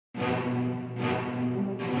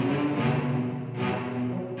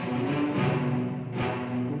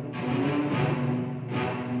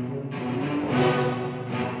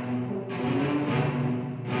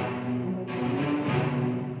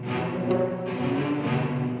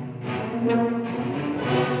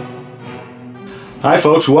Hi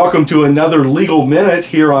folks, welcome to another Legal Minute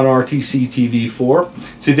here on RTC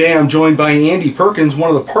TV4. Today I'm joined by Andy Perkins,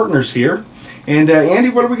 one of the partners here. And Andy,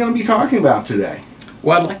 what are we going to be talking about today?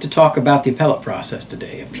 Well, I'd like to talk about the appellate process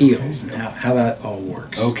today, appeals, and how that all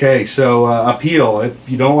works. Okay, so appeal. If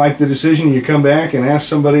you don't like the decision, you come back and ask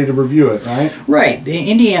somebody to review it, right? Right.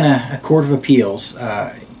 The Indiana Court of Appeals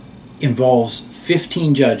involves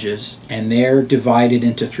 15 judges, and they're divided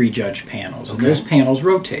into 3 judge panels. And those panels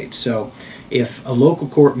rotate. So if a local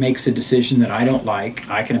court makes a decision that I don't like,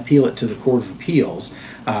 I can appeal it to the Court of Appeals.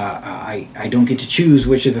 I don't get to choose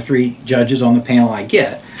which of the 3 judges on the panel I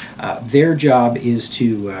get. Their job is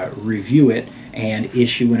to review it and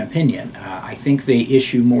issue an opinion. I think they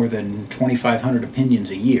issue more than 2,500 opinions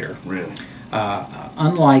a year. Really?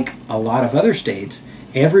 Unlike a lot of other states,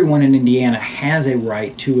 everyone in Indiana has a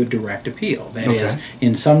right to a direct appeal. That is,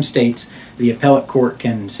 in some states, the appellate court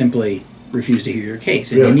can simply refuse to hear your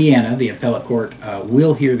case. In Indiana, the appellate court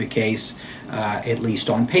will hear the case at least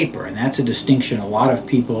on paper, and that's a distinction a lot of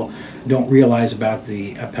people don't realize about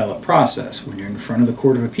the appellate process. When you're in front of the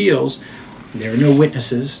Court of Appeals, there are no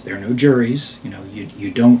witnesses, there are no juries.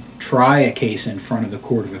 You don't try a case in front of the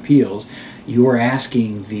Court of Appeals. You're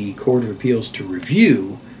asking the Court of Appeals to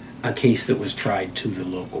review a case that was tried to the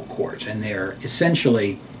local court, and there are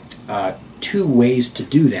essentially 2 ways to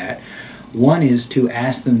do that. One is to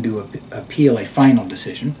ask them to appeal a final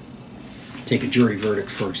decision. Take a jury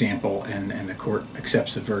verdict, for example, and the court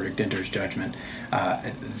accepts the verdict, enters judgment.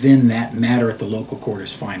 Then that matter at the local court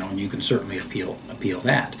is final, and you can certainly appeal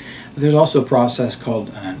that. But there's also a process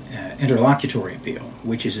called an interlocutory appeal,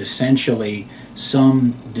 which is essentially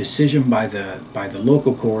some decision by the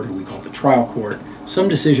local court, or we call it the trial court, some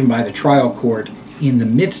decision by the trial court in the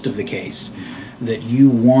midst of the case that you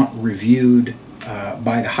want reviewed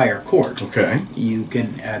by the higher court. Okay. You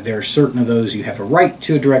can. There are certain of those you have a right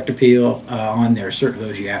to a direct appeal on. There are certain of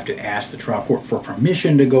those you have to ask the trial court for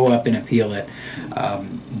permission to go up and appeal it.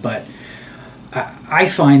 But I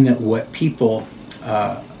find that what people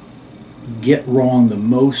get wrong the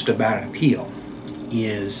most about an appeal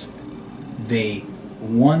is they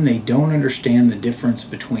don't understand the difference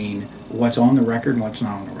between what's on the record and what's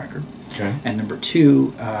not on the record. Okay. And number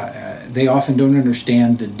 2, they often don't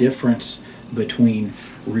understand the difference between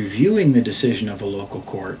reviewing the decision of a local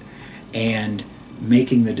court and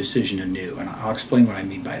making the decision anew. And I'll explain what I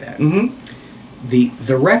mean by that.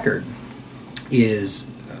 The record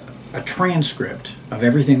is a transcript of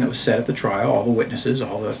everything that was said at the trial, all the witnesses,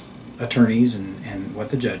 all the attorneys, and what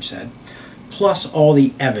the judge said, plus all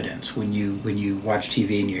the evidence. When you watch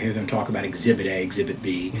TV and you hear them talk about Exhibit A, Exhibit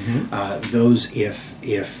B, those,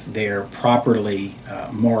 if they're properly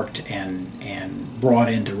marked and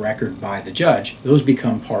brought into record by the judge, those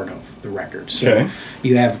become part of the record. So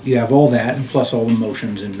you have all that, and plus all the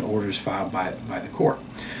motions and orders filed by the court.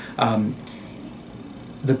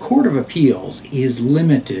 The Court of Appeals is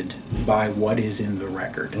limited by what is in the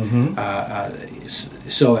record.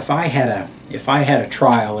 So if I had a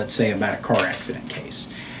trial, let's say about a car accident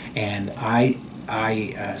case, and I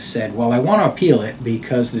said, well, I want to appeal it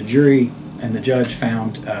because the jury and the judge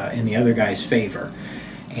found in the other guy's favor,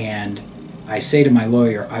 and I say to my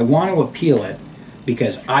lawyer, I want to appeal it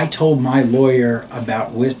because I told my lawyer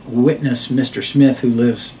about witness Mr. Smith, who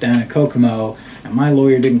lives down in Kokomo, and my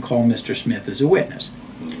lawyer didn't call Mr. Smith as a witness.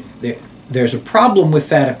 There's a problem with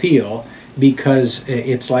that appeal because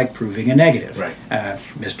it's like proving a negative. Right.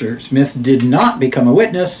 Mr. Smith did not become a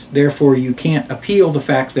witness, therefore you can't appeal the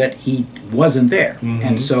fact that he wasn't there.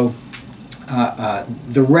 And so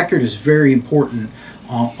the record is very important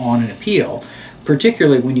on an appeal,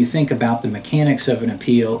 particularly when you think about the mechanics of an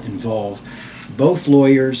appeal involve both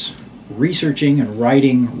lawyers researching and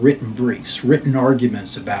writing written briefs, written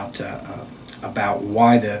arguments about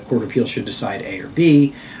why the Court of Appeals should decide A or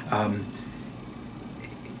B.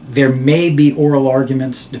 There may be oral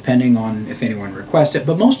arguments depending on if anyone requests it,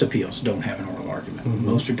 but most appeals don't have an oral argument.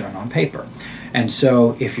 Most are done on paper. And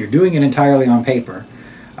so if you're doing it entirely on paper,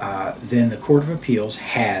 then the Court of Appeals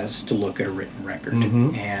has to look at a written record.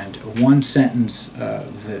 And one sentence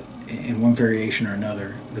that, in one variation or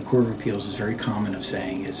another, the Court of Appeals is very common of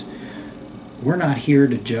saying is, we're not here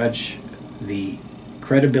to judge the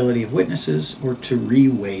credibility of witnesses or to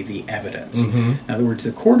reweigh the evidence. In other words,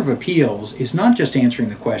 the Court of Appeals is not just answering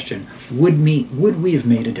the question, would we have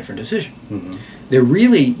made a different decision? They're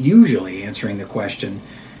really usually answering the question,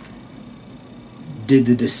 did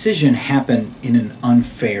the decision happen in an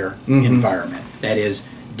unfair environment? That is,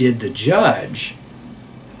 did the judge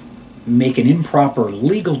make an improper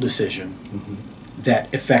legal decision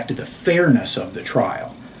that affected the fairness of the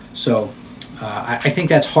trial? So I think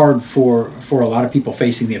that's hard for a lot of people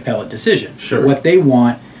facing the appellate decision. Sure. What they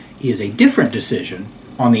want is a different decision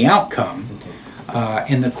on the outcome,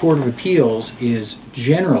 and the Court of Appeals is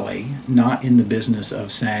generally not in the business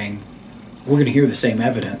of saying, we're going to hear the same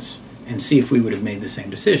evidence and see if we would have made the same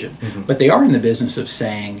decision. But they are in the business of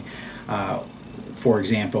saying, for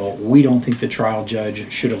example, we don't think the trial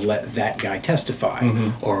judge should have let that guy testify,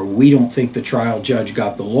 or we don't think the trial judge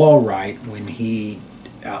got the law right when he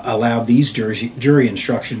allowed these jury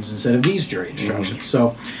instructions instead of these jury instructions.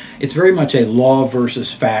 So it's very much a law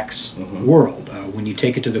versus facts world. When you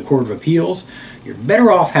take it to the Court of Appeals, you're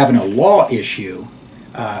better off having a law issue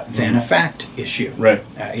than a fact issue. Right.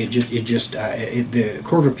 The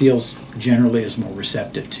Court of Appeals generally is more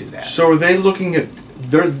receptive to that. So are they looking at,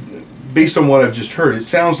 based on what I've just heard, it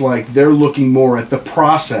sounds like they're looking more at the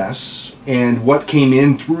process and what came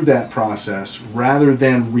in through that process rather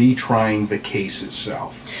than retrying the case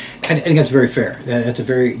itself. I think that's very fair. That's a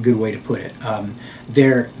very good way to put it.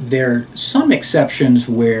 There are some exceptions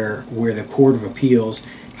where the Court of Appeals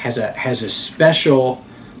has a special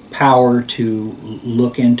power to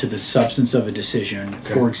look into the substance of a decision.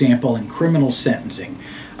 Okay. For example, in criminal sentencing,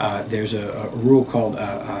 there's a rule called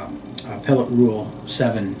Appellate Rule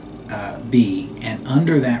 7B, and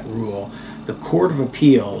under that rule, the Court of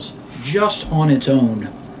Appeals, just on its own,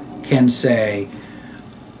 can say,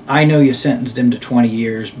 I know you sentenced him to 20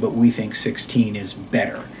 years, but we think 16 is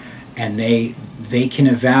better. And they can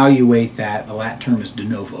evaluate that. The Latin term is de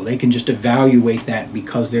novo. They can just evaluate that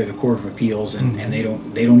because they're the Court of Appeals, and they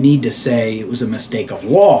don't need to say it was a mistake of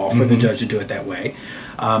law for the judge to do it that way.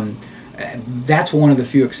 That's one of the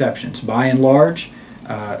few exceptions. By and large,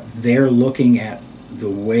 they're looking at the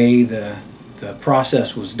way the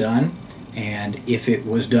process was done, and if it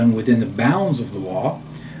was done within the bounds of the law,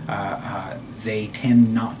 they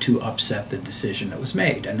tend not to upset the decision that was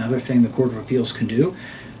made. Another thing the Court of Appeals can do,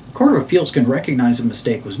 the Court of Appeals can recognize a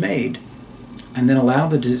mistake was made and then allow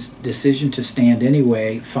the decision to stand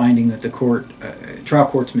anyway, finding that the trial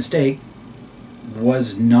court's mistake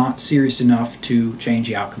was not serious enough to change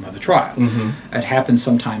the outcome of the trial. It happens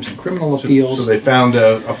sometimes in criminal appeals. So they found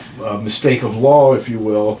a mistake of law, if you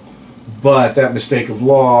will, but that mistake of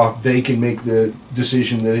law, they can make the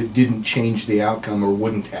decision that it didn't change the outcome or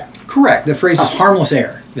wouldn't have. Correct. The phrase is harmless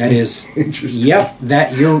error. That is, interesting. Yep,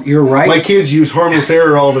 that you're right. My kids use harmless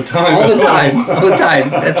error all the time. All the time.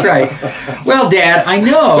 That's right. Well, Dad, I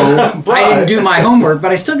know I didn't do my homework,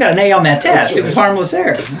 but I still got an A on that test. It was harmless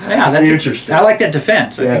error. Yeah, that's interesting. I like that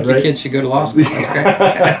defense. I think right? your kids should go to law school.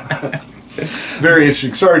 That's great. Very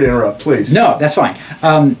interesting. Sorry to interrupt, please. No, that's fine.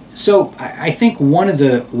 So I think one of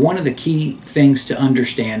the key things to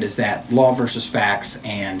understand is that law versus facts,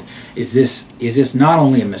 and is this not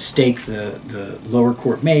only a mistake the lower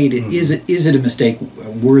court made, is it a mistake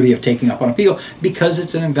worthy of taking up on appeal? Because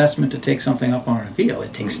it's an investment to take something up on an appeal.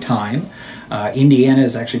 It takes time. Indiana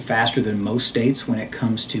is actually faster than most states when it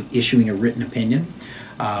comes to issuing a written opinion.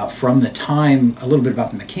 From the time, a little bit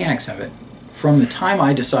about the mechanics of it, from the time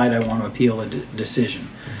I decide I want to appeal a decision,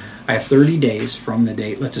 I have 30 days from the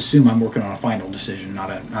date. Let's assume I'm working on a final decision,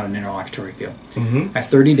 not an interlocutory appeal. I have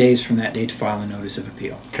 30 days from that date to file a notice of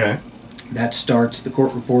appeal. Okay. That starts the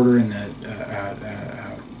court reporter and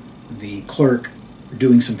the clerk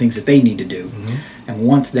doing some things that they need to do. And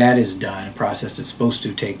once that is done, a process that's supposed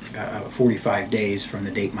to take 45 days from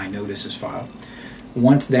the date my notice is filed.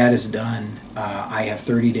 Once that is done, I have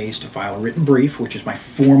 30 days to file a written brief, which is my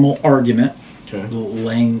formal argument,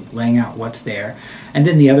 laying out what's there. And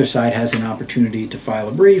then the other side has an opportunity to file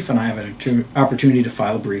a brief, and I have an opportunity to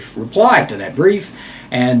file a brief reply to that brief.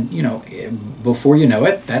 And, before you know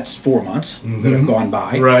it, that's 4 months that have gone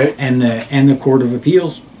by. Right. And the Court of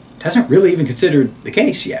Appeals hasn't really even considered the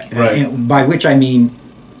case yet. Right. By which I mean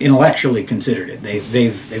intellectually considered it.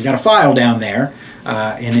 They've got a file down there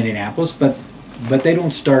in Indianapolis, but they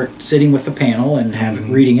don't start sitting with the panel and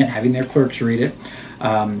reading it, having their clerks read it,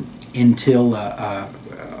 until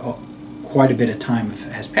quite a bit of time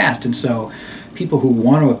has passed. And so people who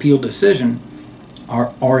want to appeal decision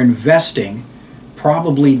are investing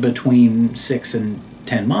probably between 6 and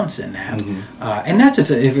 10 months in that. And that's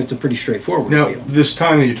if it's a pretty straightforward appeal. Now, this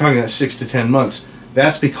time that you're talking about 6 to 10 months,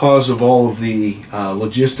 that's because of all of the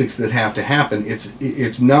logistics that have to happen.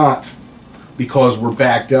 It's not because we're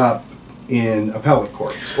backed up in appellate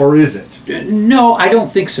courts, or is it? No, I don't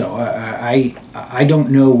think so. I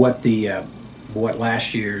don't know what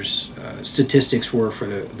last year's statistics were for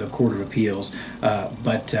the Court of Appeals,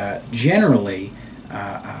 but generally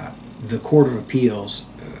the Court of Appeals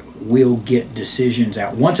will get decisions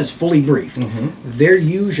out once it's fully briefed. They're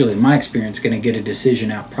usually, in my experience, going to get a decision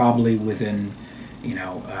out probably within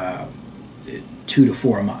 2 to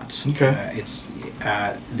 4 months. Okay.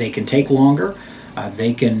 They can take longer.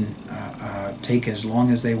 They can take as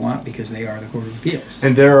long as they want because they are the Court of Appeals.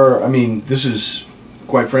 And there are, I mean, this is,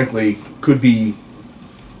 quite frankly, could be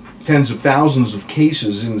tens of thousands of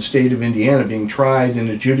cases in the state of Indiana being tried and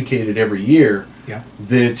adjudicated every year. Yeah.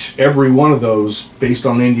 That every one of those, based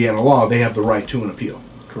on Indiana law, they have the right to an appeal.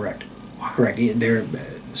 Correct. Correct. There are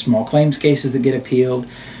small claims cases that get appealed.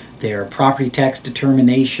 There are property tax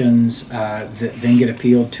determinations that then get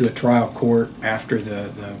appealed to a trial court after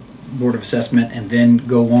the Board of Assessment, and then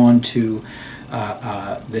go on to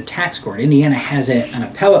the tax court. Indiana has an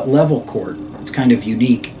appellate level court. It's kind of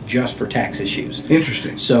unique just for tax issues.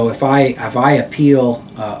 Interesting. So if I appeal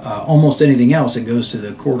almost anything else, it goes to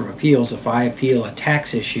the Court of Appeals. If I appeal a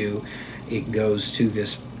tax issue, it goes to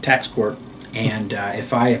this tax court. And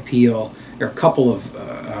if I appeal, there are a couple of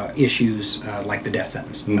issues like the death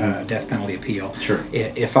sentence, death penalty appeal. Sure.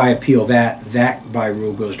 If I appeal that by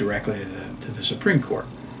rule goes directly to the Supreme Court.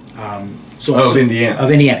 Of Indiana.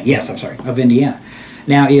 Of Indiana, yes, I'm sorry, of Indiana.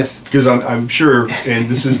 Now, because I'm sure, and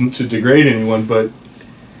this isn't to degrade anyone, but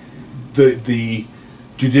the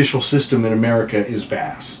judicial system in America is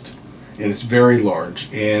vast, and it's very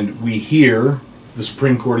large, and we hear the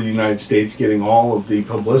Supreme Court of the United States getting all of the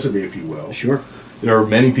publicity, if you will. Sure. There are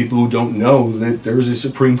many people who don't know that there's a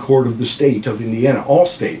Supreme Court of the state of Indiana. All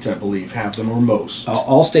states, I believe, have them, or most.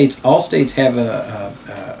 All states have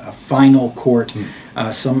a final court.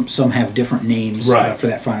 Some have different names for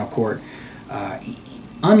that final court.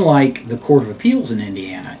 Unlike the Court of Appeals in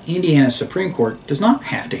Indiana, Indiana's Supreme Court does not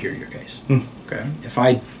have to hear your case. Okay.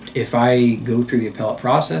 If I go through the appellate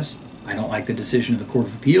process, I don't like the decision of the Court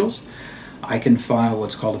of Appeals, I can file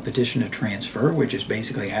what's called a petition to transfer, which is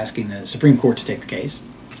basically asking the Supreme Court to take the case.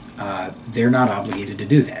 They're not obligated to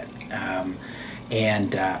do that.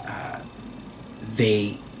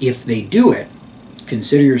 If they do it,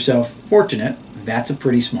 consider yourself fortunate. That's a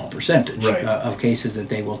pretty small percentage of cases that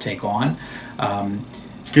they will take on.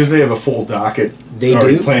 Because they have a full docket. They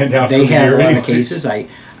do. Planned out they for have the a year lot of cases.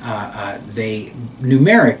 They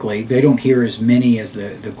numerically they don't hear as many as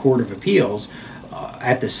the Court of Appeals.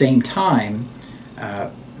 At the same time,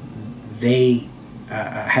 they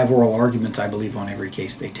have oral arguments, I believe, on every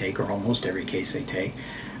case they take, or almost every case they take.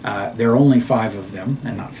 There are only 5 of them,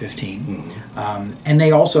 and not 15. And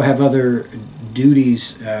they also have other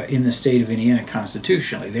duties in the state of Indiana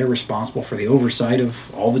constitutionally. They're responsible for the oversight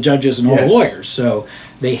of all the judges and all the lawyers. So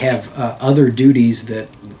they have other duties that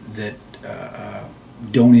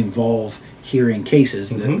don't involve hearing cases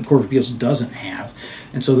that the Court of Appeals doesn't have.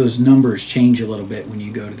 And so those numbers change a little bit when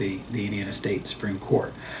you go to the Indiana State Supreme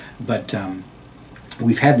Court. But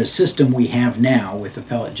we've had the system we have now with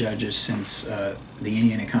appellate judges since the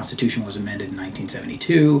Indiana Constitution was amended in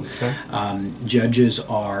 1972. Okay. Judges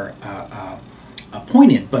are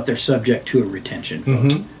appointed, but they're subject to a retention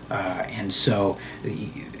vote. And so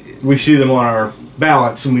we see them on our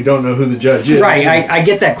ballots and we don't know who the judge is. Right, I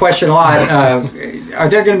get that question a lot. Are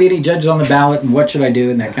there going to be any judges on the ballot, and what should I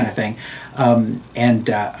do, and that kind of thing.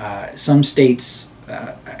 Some states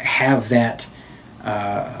have that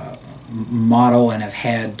model and have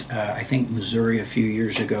had, I think Missouri a few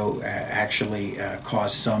years ago actually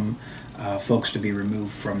caused some folks to be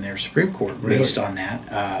removed from their Supreme Court based on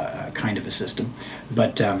that kind of a system.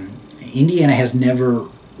 But Indiana has never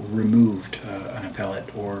removed an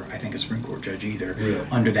appellate or I think a Supreme Court judge either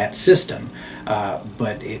under that system.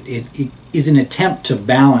 But it is an attempt to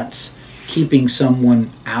balance keeping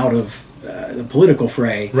someone out of the political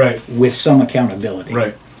fray with some accountability.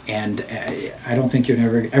 Right. And I don't think you're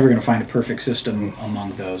ever going to find a perfect system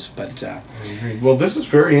among those. But well, this is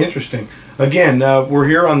very interesting. Again, we're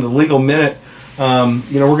here on the Legal Minute. We're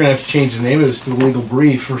going to have to change the name of this to the Legal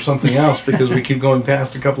Brief or something else because we keep going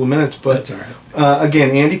past a couple of minutes. But that's all right. Again,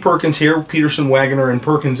 Andy Perkins here, Peterson, Wagner, and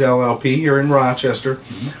Perkins LLP here in Rochester,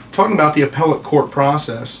 talking about the appellate court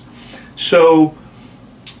process. So,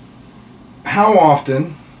 how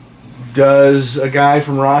often does a guy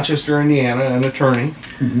from Rochester, Indiana, an attorney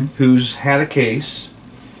who's had a case,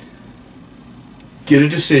 get a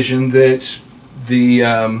decision that the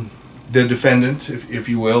defendant, if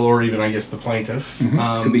you will, or even I guess the plaintiff,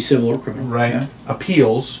 could be civil or criminal,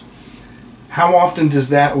 appeals? How often does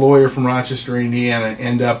that lawyer from Rochester, Indiana,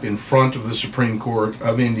 end up in front of the Supreme Court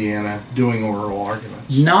of Indiana doing oral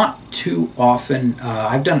arguments? Not too often.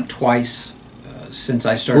 I've done it twice since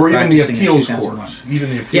I started or even practicing the appeals in 2001. courts. Even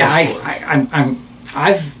the appeals courts.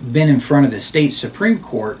 I've been in front of the state Supreme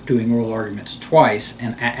Court doing oral arguments twice,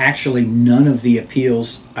 and actually none of the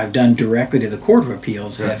appeals I've done directly to the Court of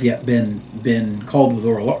Appeals have yet been called for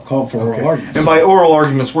oral arguments. And by oral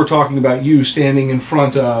arguments, we're talking about you standing in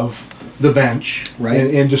front of the bench Right.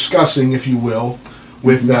 and discussing, if you will,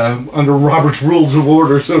 with under Robert's Rules of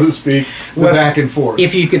Order, so to speak, the Well, back and forth.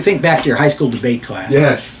 If you could think back to your high school debate class,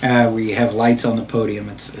 Yes. where you have lights on the podium,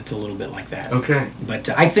 it's a little bit like that. Okay. But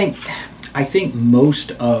I think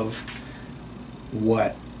most of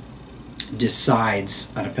what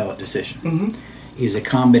decides an appellate decision Mm-hmm. is a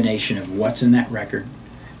combination of what's in that record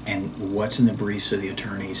and what's in the briefs of the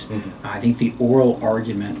attorneys. Mm-hmm. I think the oral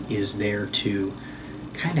argument is there to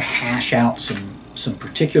kind of hash out some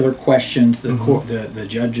particular questions the court, the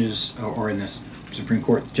judges, or in this Supreme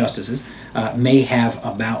Court justices, may have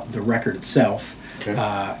about the record itself.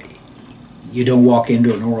 Okay. You don't walk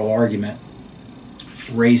into an oral argument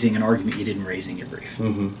raising an argument you didn't raise in your brief.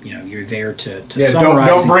 Mm-hmm. You know, you're there to Yeah, summarize.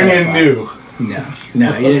 don't and bring in clarify. new.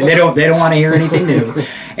 No, they don't want to hear anything new.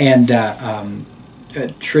 And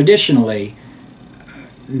traditionally,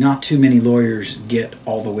 not too many lawyers get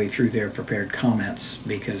all the way through their prepared comments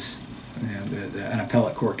because an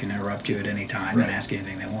appellate court can interrupt you at any time Right. and ask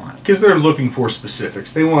anything they want. Because they're looking for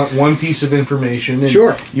specifics. They want one piece of information. And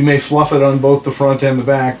Sure. You may fluff it on both the front and the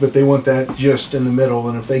back, but they want that just in the middle.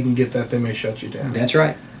 And if they can get that, they may shut you down. That's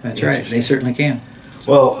right. That's right. They certainly can.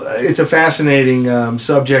 Well, it's a fascinating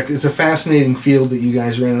subject. It's a fascinating field that you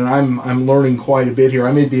guys are in, and I'm learning quite a bit here.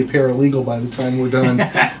 I may be a paralegal by the time we're done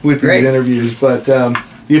with Great. these interviews. But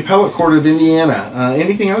the Appellate Court of Indiana.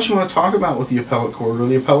 Anything else you want to talk about with the Appellate Court or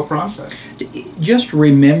the appellate process? Just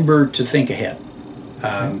remember to think ahead.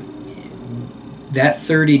 That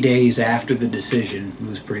 30 days after the decision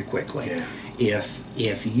moves pretty quickly. Yeah.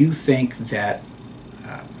 If you think that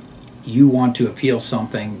you want to appeal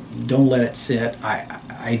something, don't let it sit.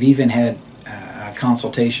 I've even had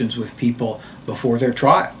consultations with people before their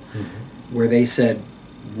trial where they said,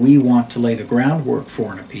 we want to lay the groundwork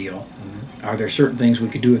for an appeal. Are there certain things we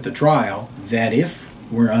could do at the trial that, if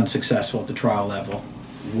we're unsuccessful at the trial level,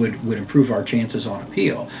 would improve our chances on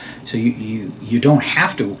appeal? So you don't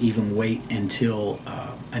have to even wait until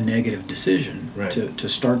a negative decision Right. to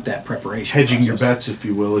start that preparation Hedging process. your bets, if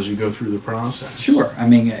you will, as you go through the process. Sure. I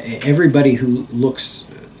mean, everybody who looks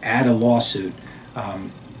at a lawsuit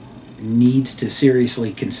needs to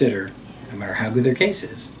seriously consider, no matter how good their case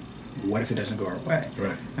is, what if it doesn't go our way?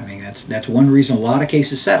 Right. I mean, that's one reason a lot of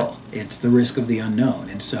cases settle. It's the risk of the unknown.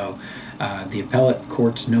 And so the appellate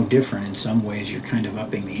court's no different. In some ways, you're kind of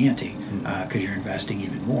upping the ante because you're investing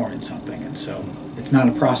even more in something. And so it's not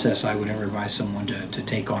a process I would ever advise someone to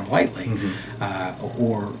take on lightly,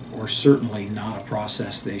 or certainly not a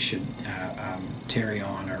process they should tarry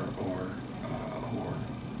on or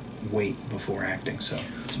wait before acting. So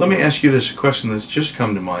Let me ask you this question that's just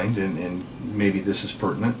come to mind, and maybe this is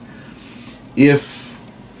pertinent. If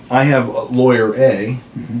I have a lawyer A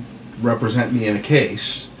represent me in a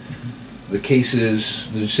case, the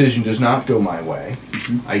decision does not go my way,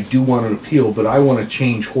 I do want an appeal, but I want to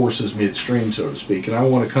change horses midstream, so to speak, and I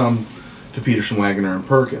want to come to Peterson, Wagner, and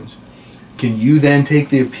Perkins. Can you then take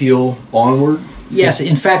the appeal onward? yes,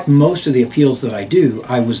 in fact, most of the appeals that I do,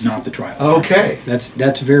 I was not the trial attorney. Okay.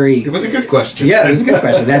 That's very. It was a good question. Yeah, it was a good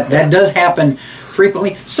question. That does happen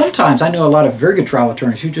frequently. Sometimes I know a lot of very good trial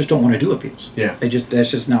attorneys who just don't want to do appeals. Yeah.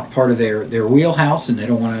 That's just not part of their wheelhouse, and they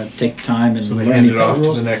don't want to take the time and So they learn hand the it off appellate to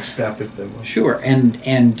rules. the next step if they want. Sure,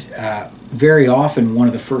 and very often one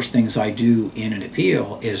of the first things I do in an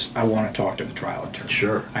appeal is I want to talk to the trial attorney.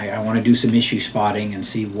 Sure. I want to do some issue spotting and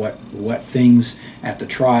see what things at the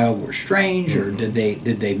trial were strange, or did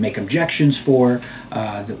they make objections for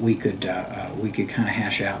that we could kind of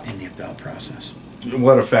hash out in the appellate process.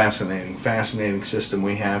 What a fascinating system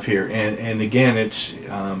we have here, and again, it's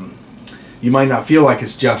you might not feel like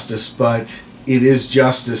it's justice, but it is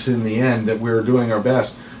justice in the end. That we're doing our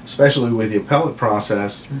best, especially with the appellate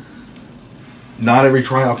process. Not every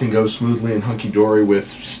trial can go smoothly and hunky-dory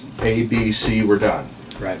with A, B, C, we're done.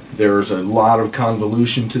 Right. There's a lot of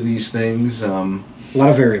convolution to these things. A lot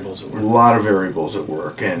of variables at A work. lot of variables at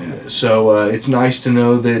work, and so it's nice to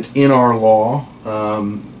know that in our law,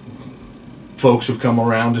 folks have come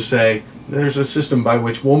around to say there's a system by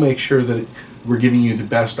which we'll make sure that we're giving you the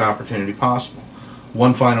best opportunity possible.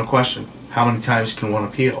 One final question: how many times can one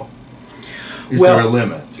appeal? Is there a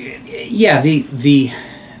limit? Yeah,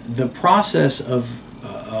 the process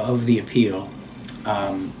of the appeal,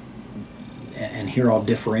 and here I'll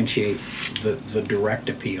differentiate the direct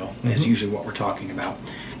appeal is usually what we're talking about,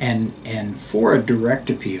 and for a direct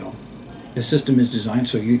appeal, the system is designed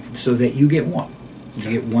so that you get one. You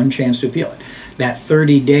get one chance to appeal it. That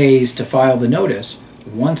 30 days to file the notice.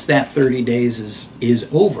 Once that 30 days is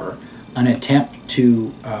over, an attempt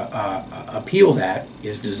to appeal that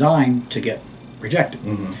is designed to get rejected.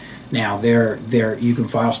 Now, you can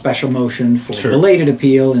file special motion for Sure. belated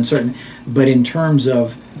appeal and certain, but in terms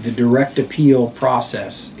of the direct appeal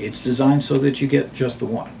process, it's designed so that you get just the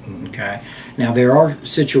one. Okay. Now, there are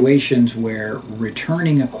situations where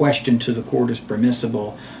returning a question to the court is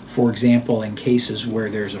permissible. For example, in cases where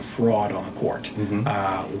there's a fraud on the court,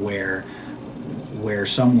 where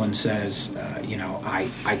someone says,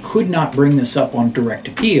 I could not bring this up on direct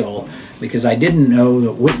appeal because I didn't know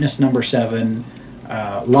that witness number 7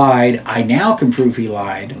 lied. I now can prove he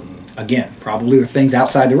lied. Again, probably with things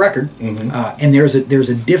outside the record. And there's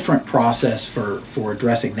a different process for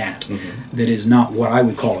addressing that that is not what I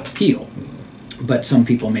would call an appeal. But some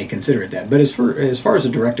people may consider it that. But as far as a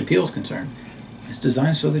direct appeal is concerned, it's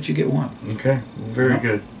designed so that you get one. Okay, very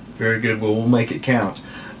good. Very good. Well, we'll make it count.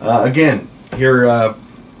 Again, here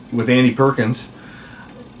with Andy Perkins,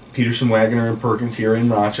 Peterson, Wagner, and Perkins here in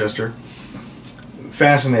Rochester.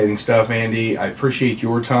 Fascinating stuff, Andy. I appreciate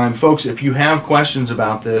your time. Folks, if you have questions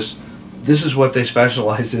about this is what they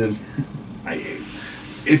specialize in.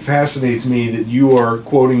 It fascinates me that you are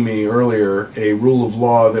quoting me earlier a rule of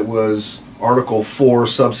law that was Article 4,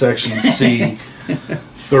 subsection C,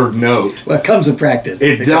 third note. Well, it comes with practice.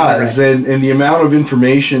 It does, and the amount of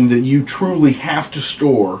information that you truly have to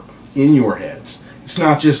store in your heads. It's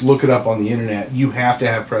not just look it up on the internet. You have to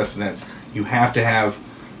have precedents. You have to have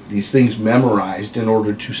these things memorized in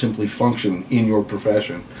order to simply function in your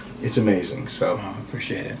profession. It's amazing. So I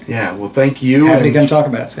appreciate it. Yeah, well, thank you. Happy to come talk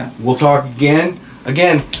about it, Scott. We'll talk again.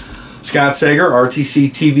 Again, Scott Sager,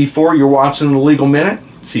 RTC TV4. You're watching The Legal Minute.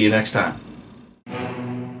 See you next time.